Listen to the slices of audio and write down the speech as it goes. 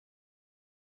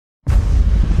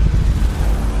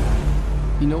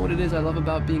You know what it is I love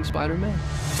about being Spider-Man?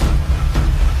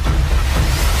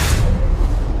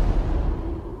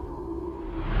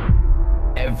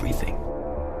 Everything.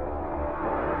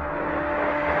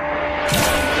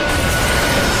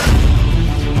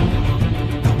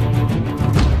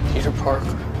 Peter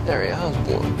Parker, Harry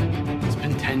Osborn. It's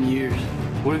been 10 years.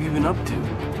 What have you been up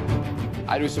to?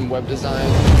 I do some web design.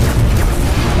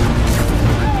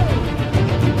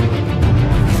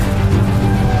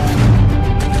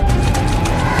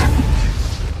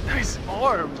 Nice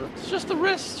arm. It's just the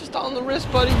wrist, just on the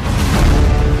wrist, buddy.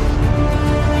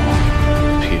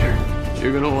 Peter,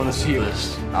 you're gonna want to see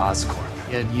this. Oscorp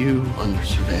had you under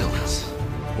surveillance.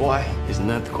 Why? Isn't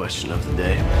that the question of the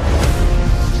day?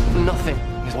 Nothing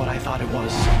is what I thought it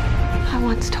was. I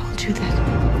once told you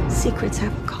that secrets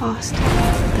have a cost.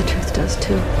 The truth does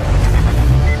too.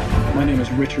 My name is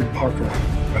Richard Parker.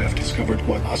 I have discovered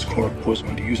what Oscorp was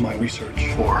going to use my research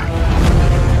for.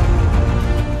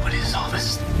 What is all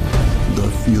this? The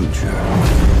future.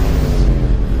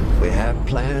 We have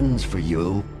plans for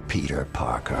you, Peter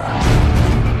Parker.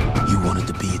 You wanted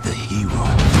to be the hero.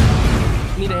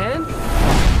 Need a hand?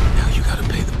 Now you gotta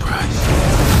pay the price.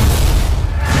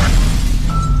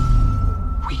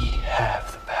 We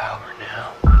have the power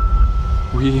now.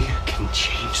 We can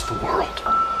change the world.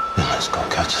 Then let's go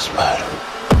catch a spider.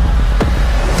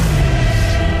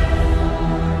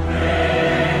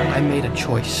 I made a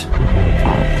choice.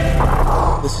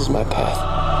 This is my path.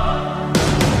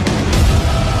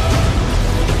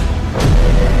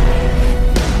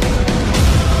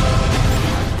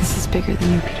 This is bigger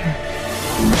than you, Peter.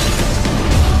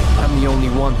 I'm the only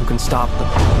one who can stop them.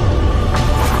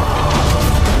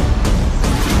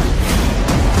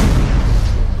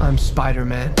 I'm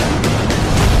Spider-Man.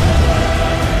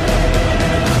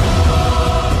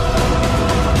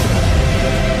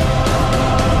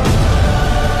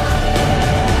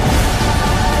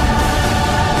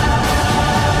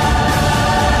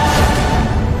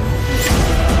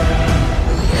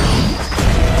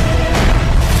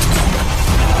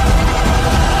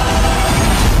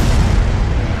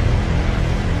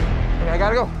 I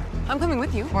gotta go. I'm coming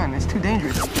with you. Gwen, it's too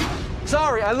dangerous.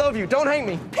 Sorry, I love you. Don't hate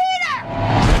me.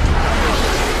 Peter!